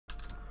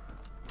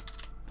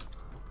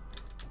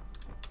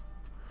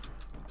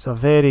It's a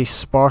very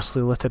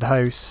sparsely littered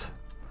house.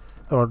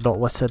 Or not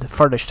littered,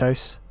 furnished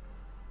house.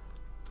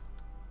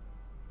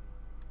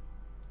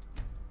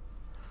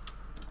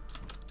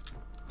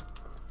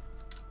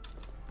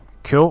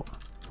 Cool.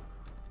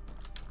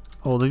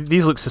 Oh,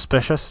 these look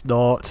suspicious.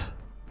 Not.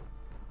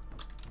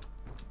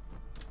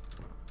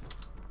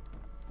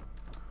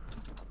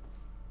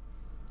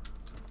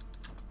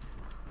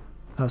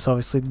 That's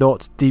obviously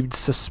not deemed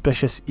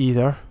suspicious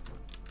either.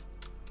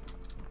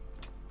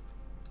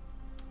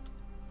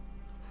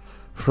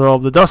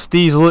 From the dust,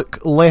 these look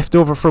left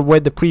over from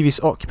when the previous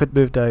occupant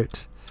moved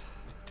out.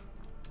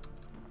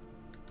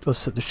 Let's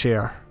sit in the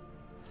chair.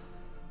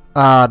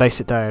 Ah, nice,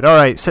 sit down.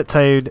 Alright, sit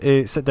down.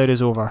 Sit down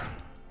is over.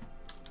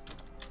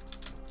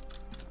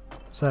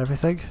 Is that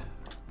everything?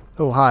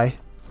 Oh, hi.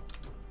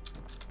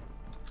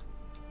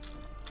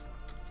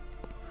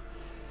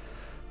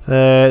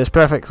 This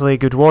perfectly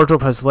good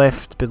wardrobe has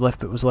been left,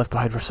 but was left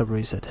behind for some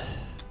reason.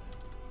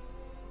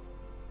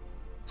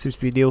 Seems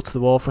to be nailed to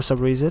the wall for some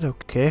reason.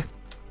 Okay.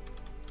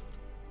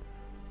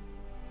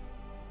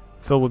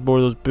 Filled with more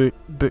of those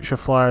butcher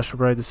flyers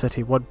from around the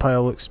city. One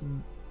pile looks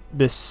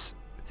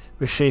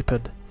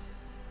misshapen.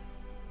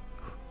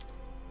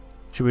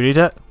 Should we read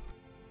it?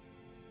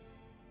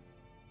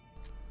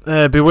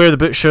 Beware the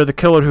butcher, the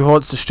killer who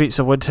haunts the streets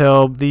of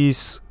Windhelm.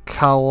 These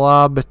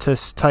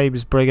calamitous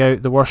times bring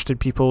out the worst in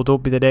people.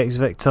 Don't be the next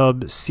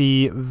victim.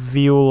 See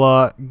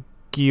Viola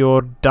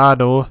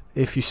Giordano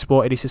if you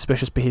spot any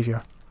suspicious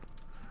behaviour.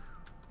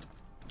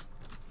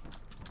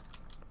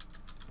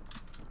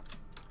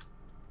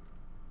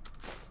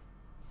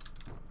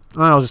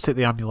 I'll just take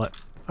the amulet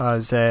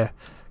as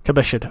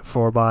commission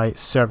for my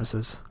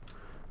services.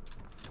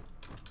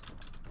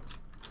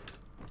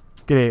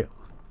 Great.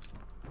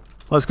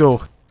 Let's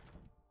go.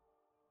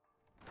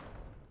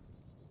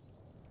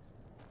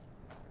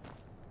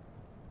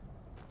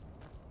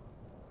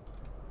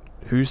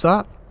 Who's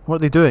that? What are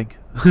they doing?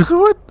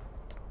 What?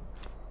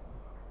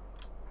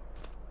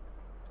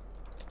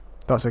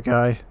 That's a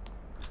guy.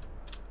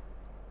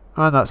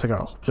 And that's a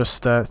girl.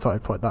 Just thought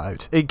I'd point that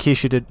out. In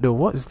case you didn't know.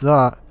 What is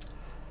that?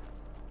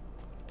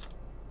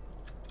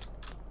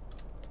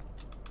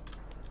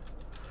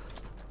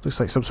 Looks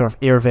like some sort of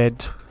air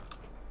vent.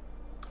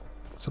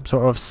 Some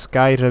sort of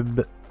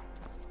Skyrim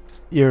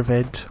air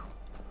vent.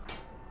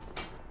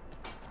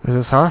 Is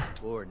this her?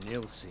 Poor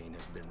Nilsine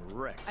has been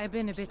wrecked. I've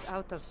been a bit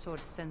out of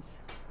sorts since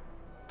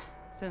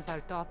our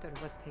daughter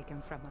was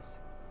taken from us.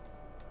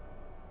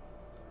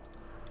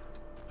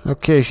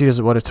 Okay, she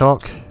doesn't want to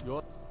talk.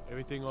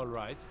 Everything all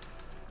right?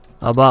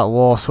 I'm at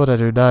loss. What do I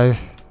do now?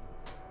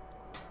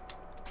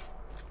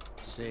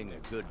 Seeing a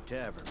good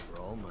tavern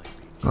brawl might be.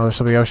 Oh, there's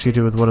something else you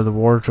do with one of the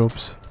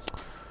wardrobes.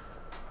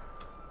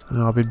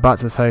 Oh, I've been back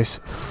to this house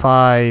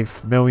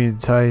 5 million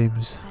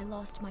times. I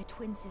lost my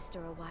twin sister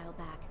a while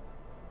back.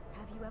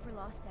 Have you ever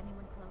lost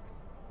anyone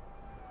close?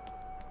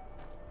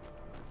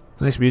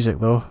 Nice music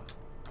though.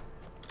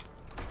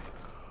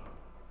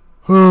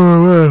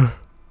 Oh man.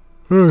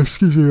 Oh,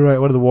 excuse me. Right,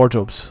 what are the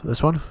wardrobes?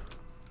 This one?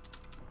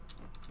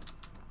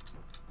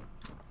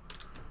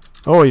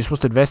 Oh, you're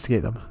supposed to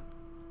investigate them.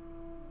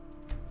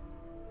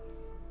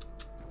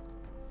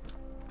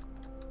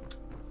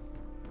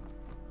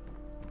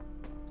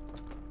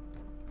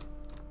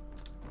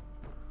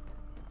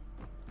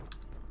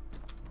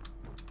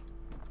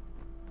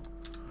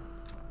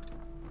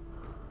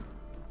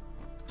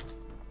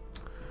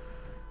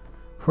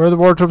 Where are the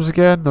wardrobes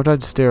again? They're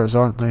downstairs,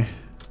 aren't they?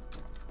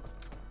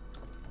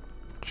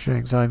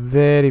 Jinx, I'm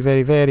very,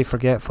 very, very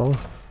forgetful.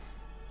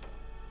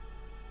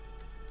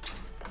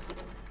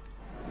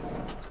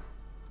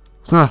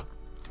 Huh.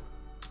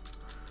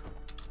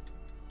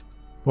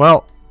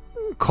 Well,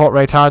 caught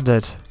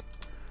red-handed.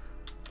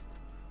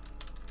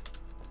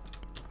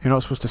 You're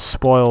not supposed to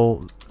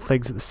spoil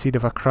things at the scene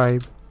of a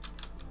crime.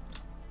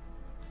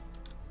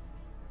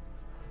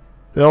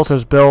 The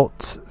altar's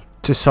built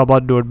to some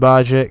unknown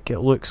magic. It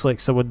looks like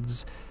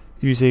someone's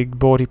using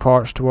body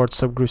parts towards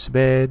some gruesome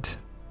end.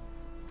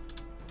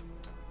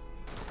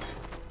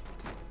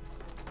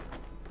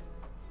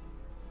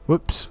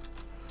 Whoops.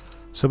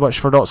 So much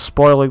for not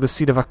spoiling the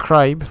scene of a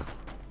crime.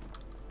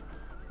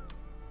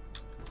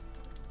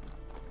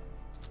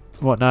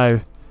 What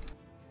now?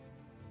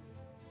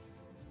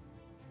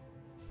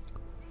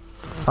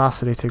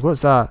 Fascinating.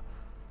 What's that?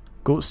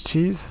 Goat's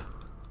cheese?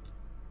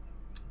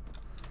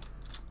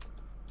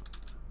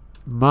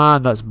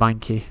 Man, that's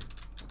manky.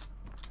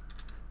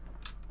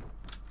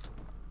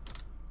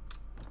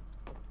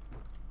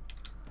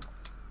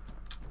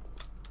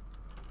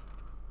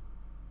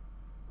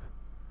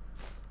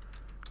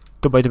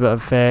 Don't mind a bit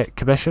of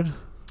commission.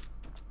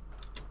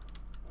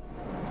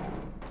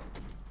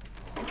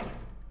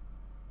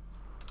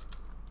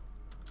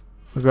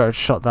 We better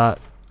shut that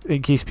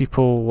in case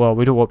people, well,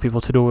 we don't want people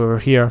to know we were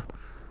here.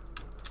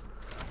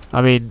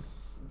 I mean,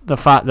 the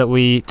fact that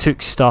we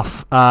took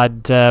stuff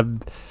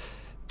and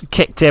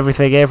kicked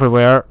everything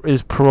everywhere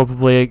is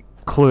probably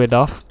clue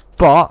enough,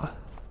 but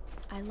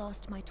I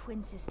lost my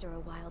twin sister a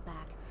while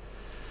back.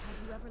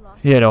 Have you ever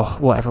lost? You know,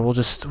 whatever, we'll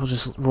just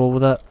roll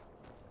with it.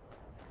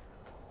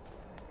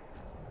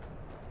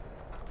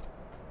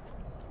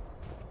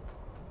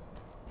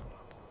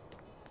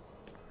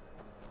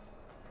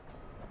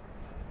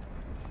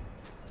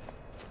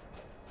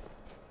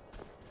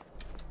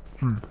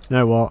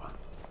 Now what?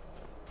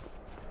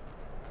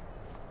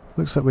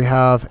 Looks like we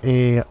have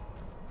a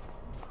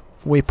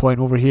waypoint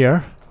over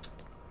here.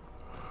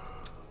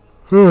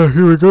 Oh,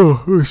 here we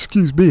go. Oh,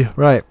 excuse me.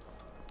 Right.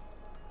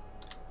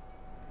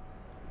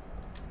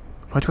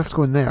 Why do we have to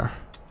go in there?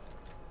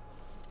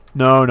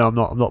 No, I'm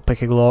not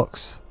picking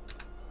locks.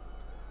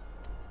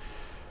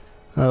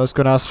 Let's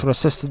go and ask for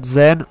assistance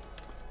then.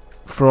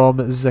 From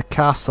the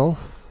castle.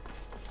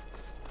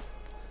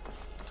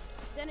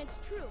 Then it's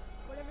true,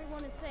 what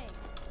everyone is saying.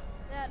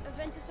 That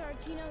Aventus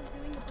Aretino is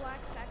doing the Black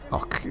Sacrament.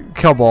 Oh,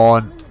 come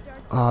on.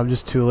 Oh, I'm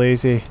just too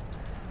lazy.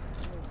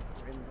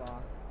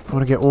 I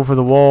want to get over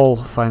the wall.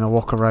 Fine, I'll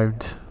walk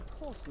around.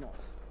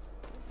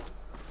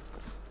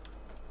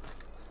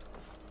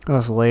 Oh,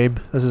 that's lame.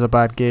 This is a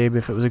bad game.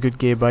 If it was a good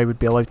game, I would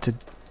be allowed to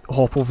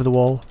hop over the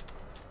wall.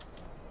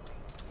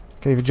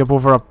 Can't even jump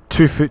over a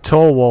 2-foot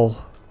tall wall.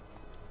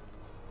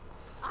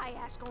 I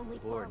ask only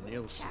Poor for a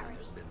Nilsson charity.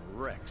 has been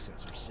wrecked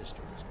since her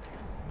sister was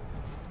killed.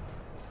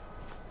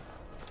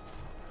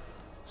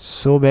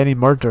 So many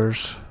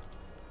murders.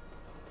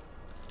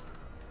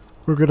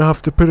 We're gonna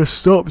have to put a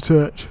stop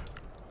to it.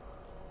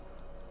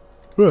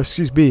 Oh,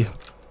 excuse me.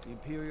 The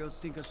Imperials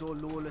think us all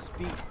lawless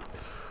beat.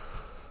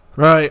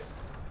 Right.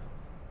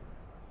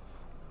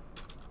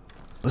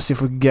 Let's see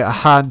if we can get a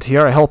hand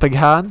here, a helping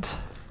hand.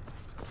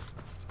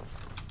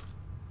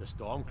 The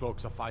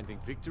Stormcloaks are finding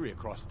victory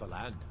across the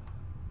land.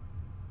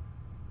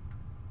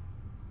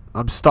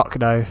 I'm stuck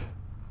now.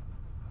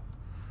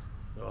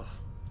 Ugh.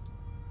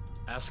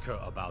 Ask her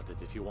about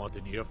it if you want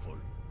an earful.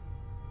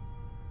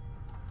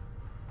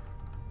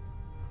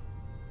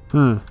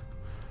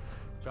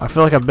 I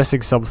feel like I'm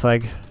missing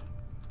something.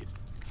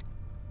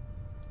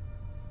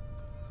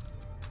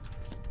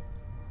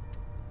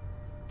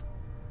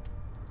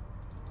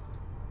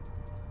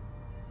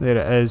 There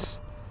it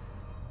is.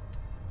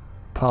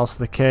 Past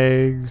the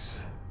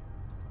kegs.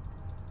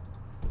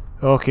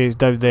 Okay, it's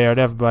down there,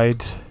 never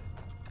mind.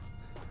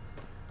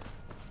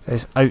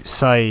 It's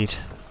outside.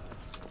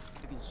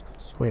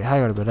 Wait,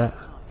 hang on a minute.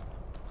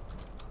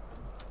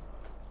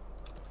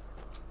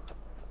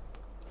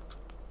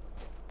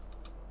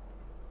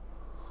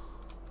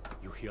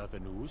 You hear the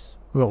news?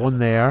 We got There's one a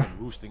there. dragon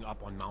roosting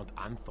up on Mount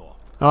Anthor.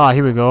 Ah,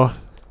 here we go.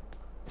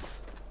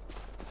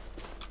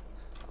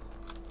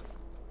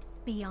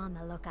 Be on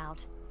the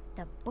lookout.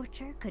 The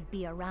butcher could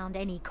be around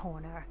any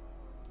corner.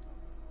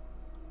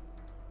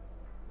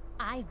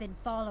 I've been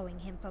following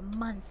him for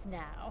months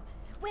now.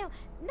 Well,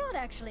 not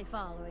actually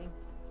following.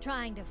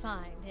 Trying to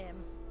find him.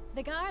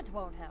 The guards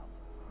won't help.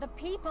 The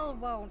people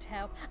won't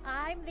help.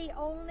 I'm the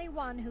only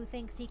one who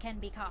thinks he can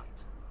be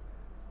caught.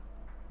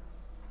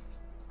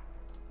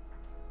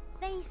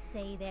 They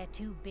say they're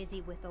too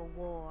busy with the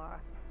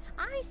war.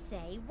 I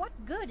say, what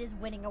good is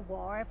winning a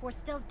war if we're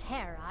still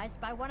terrorized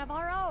by one of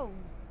our own?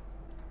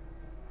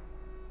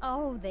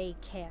 Oh, they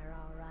care,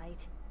 all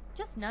right.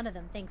 Just none of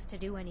them thinks to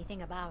do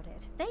anything about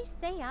it. They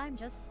say I'm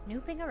just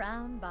snooping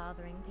around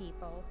bothering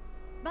people.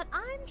 But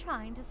I'm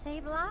trying to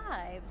save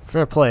lives.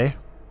 Fair play.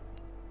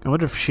 I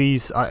wonder if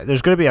she's...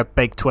 there's going to be a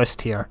big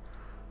twist here.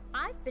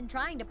 I've been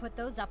trying to put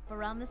those up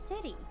around the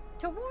city,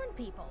 to warn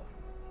people.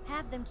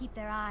 Have them keep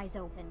their eyes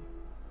open.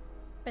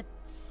 But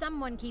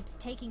someone keeps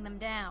taking them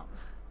down.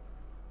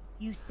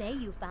 You say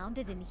you found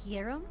it in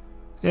Hiram?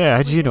 Yeah,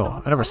 how did you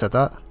know? I never said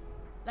that.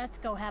 Let's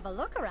go have a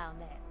look around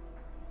there.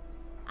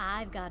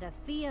 I've got a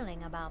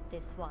feeling about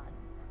this one.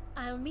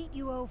 I'll meet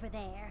you over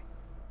there.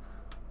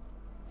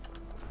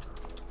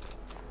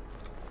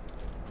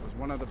 Was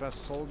one of the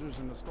best soldiers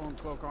in the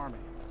Stormcloak army.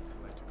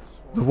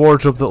 The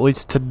wardrobe that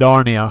leads to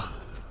Narnia.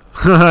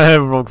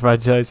 Wrong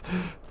franchise.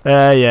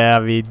 Yeah,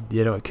 I mean,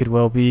 you know, it could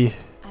well be.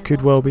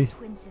 Could well be.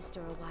 Twin sister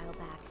a while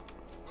back.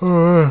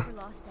 Uh,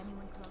 Never lost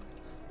anyone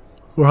close.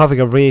 We're having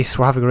a race.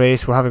 We're having a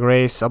race. We're having a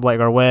race. I'm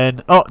letting her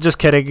win. Oh, just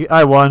kidding.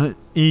 I won.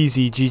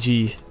 Easy,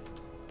 GG.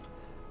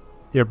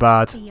 You're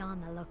bad. Be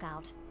on the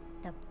lookout.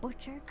 The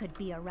butcher could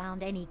be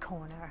around any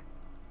corner.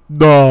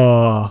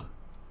 No.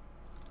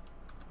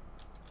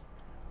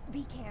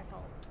 Be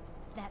careful.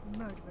 That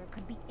murderer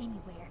could be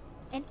anywhere.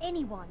 And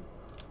anyone.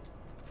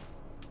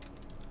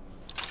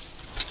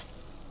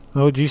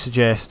 What would you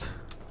suggest?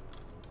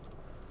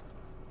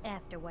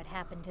 After what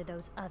happened to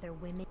those other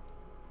women.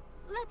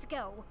 Let's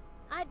go.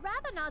 I'd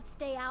rather not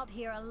stay out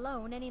here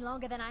alone any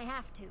longer than I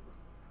have to.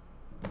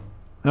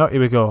 Oh,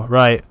 here we go.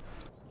 Right.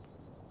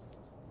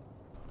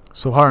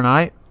 So her and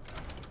I,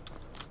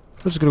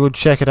 we're just gonna go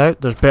check it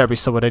out. There's better be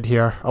someone in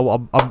here.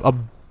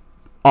 I'm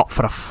up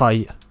for a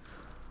fight.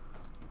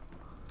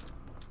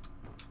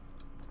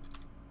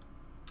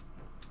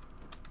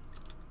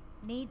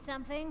 Need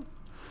something?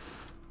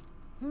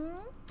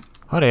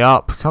 Hurry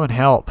up! Come and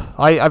help.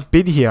 I've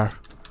been here.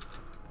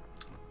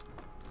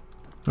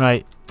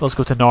 Right. Let's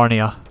go to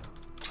Narnia.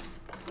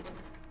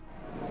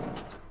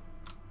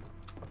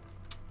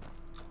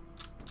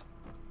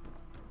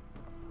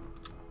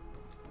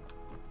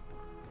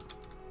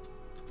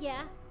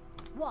 Yeah?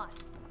 What?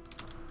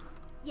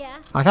 Yeah?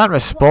 I can't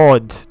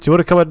respond. Do you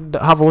want to come and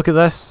have a look at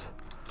this?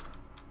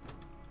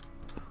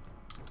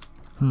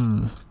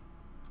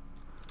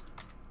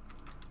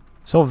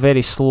 It's all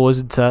very slow,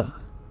 isn't it?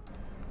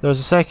 There's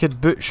a second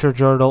butcher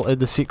journal in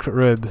the secret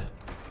room.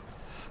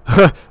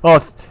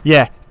 Oh,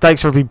 yeah.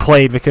 Thanks for being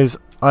played, because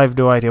I have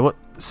no idea. What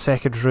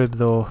second room,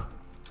 though?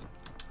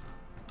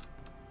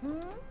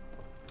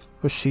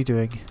 What's she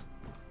doing?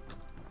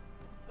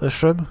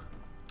 This room?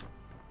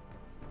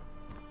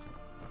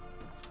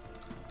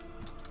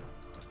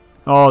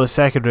 Oh, the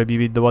second room, you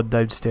mean the one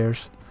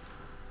downstairs.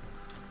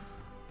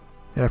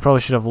 Yeah, I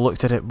probably should have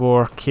looked at it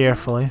more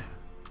carefully.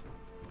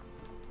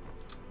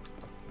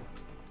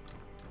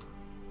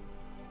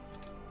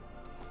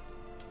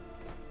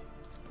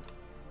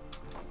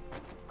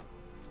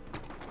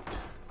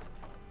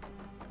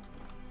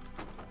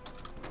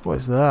 What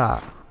is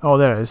that? Oh,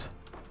 there it is.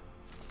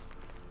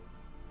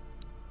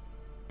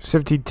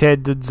 17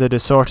 tendons and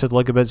assorted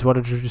ligaments,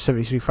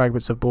 173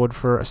 fragments of bone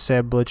for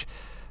assemblage,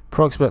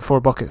 approximate 4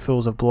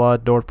 bucketfuls of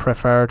blood, nor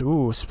preferred.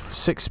 Ooh,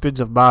 6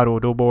 spoons of marrow,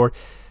 no more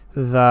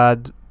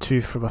than 2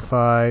 from a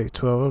thigh.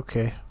 12,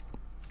 okay.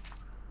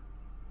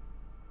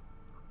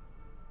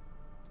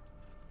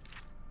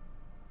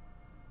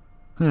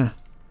 Huh.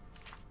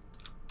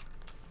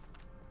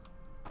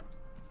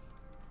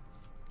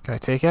 Can I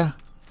take it?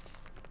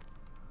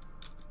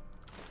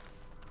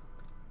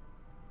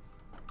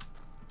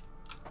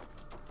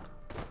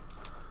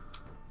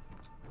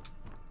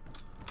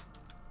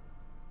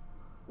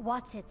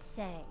 What's it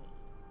say?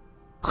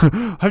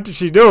 How did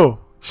she know?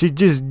 She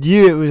just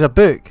knew it was a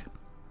book.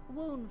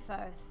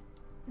 Woundfirth.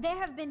 There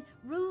have been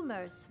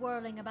rumors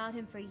swirling about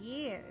him for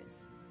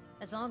years,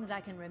 as long as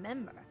I can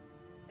remember.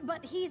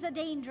 But he's a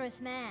dangerous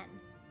man.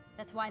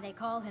 That's why they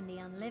call him the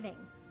Unliving.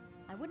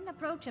 I wouldn't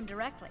approach him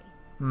directly.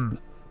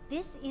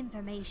 This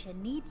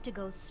information needs to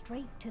go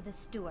straight to the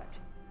steward.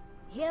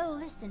 He'll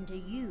listen to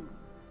you.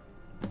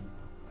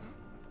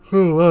 Oh,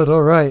 Lord,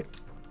 alright.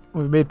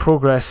 We've made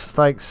progress,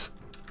 thanks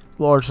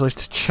largely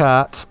to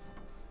chat.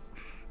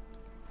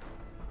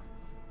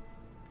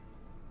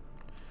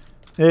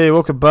 Hey,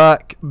 welcome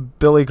back,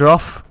 Billy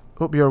Gruff.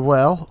 Hope you're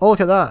well. Oh, look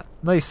at that.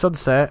 Nice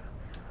sunset.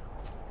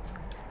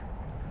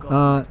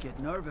 Get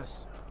nervous.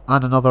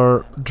 And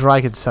another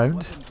dragon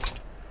sound.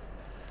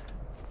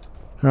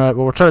 Right,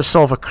 well, we're trying to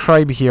solve a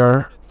crime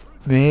here,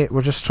 mate.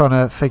 We're just trying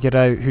to figure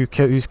out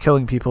who's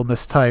killing people in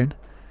this town.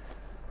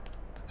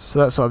 So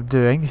that's what I'm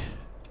doing.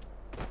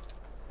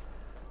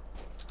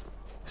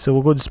 So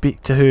we'll go and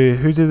speak to who?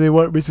 Who do they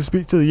want me to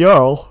speak to? The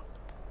Jarl?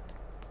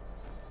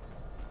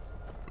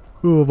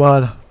 Oh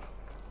man.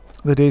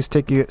 The day's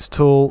taking its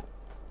toll.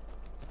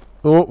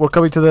 Oh, we're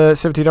coming to the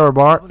 17-hour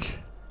mark.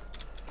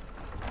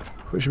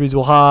 Which means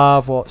we'll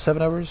have, what,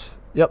 7 hours?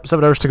 Yep,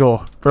 7 hours to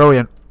go.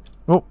 Brilliant.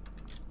 Oh.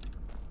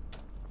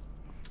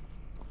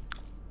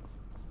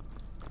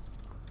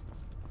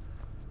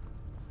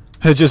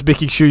 Just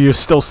making sure you're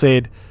still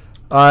sane.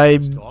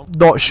 I'm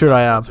not sure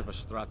I am. Of a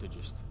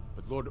strategist,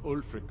 but Lord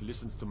Ulfric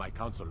listens to my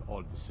counsel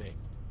all the same.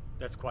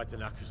 That's quite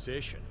an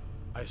accusation.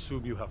 I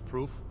assume you have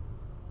proof?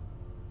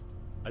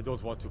 I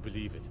don't want to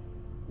believe it.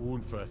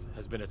 Woundfirth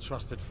has been a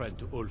trusted friend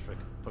to Ulfric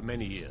for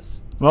many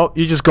years. Well,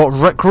 you just got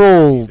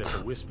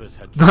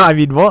rickrolled. I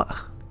mean, what?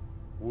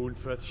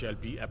 Woundfirth shall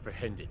be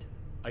apprehended.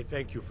 I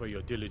thank you for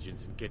your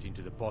diligence in getting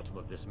to the bottom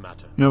of this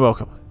matter. You're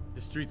welcome.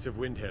 The streets of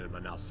Windhelm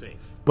are now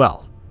safe.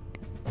 Well,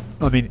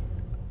 I mean,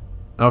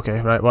 okay,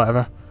 right,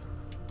 whatever.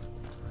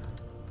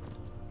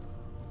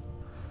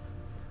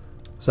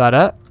 Is that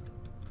it?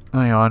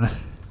 Hang on. I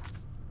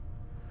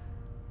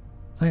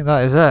think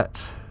that is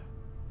it.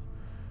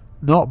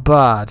 Not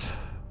bad.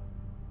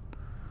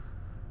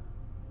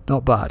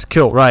 Not bad.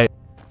 Cool, right.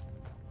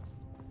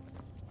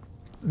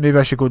 Maybe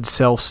I should go and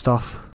sell stuff.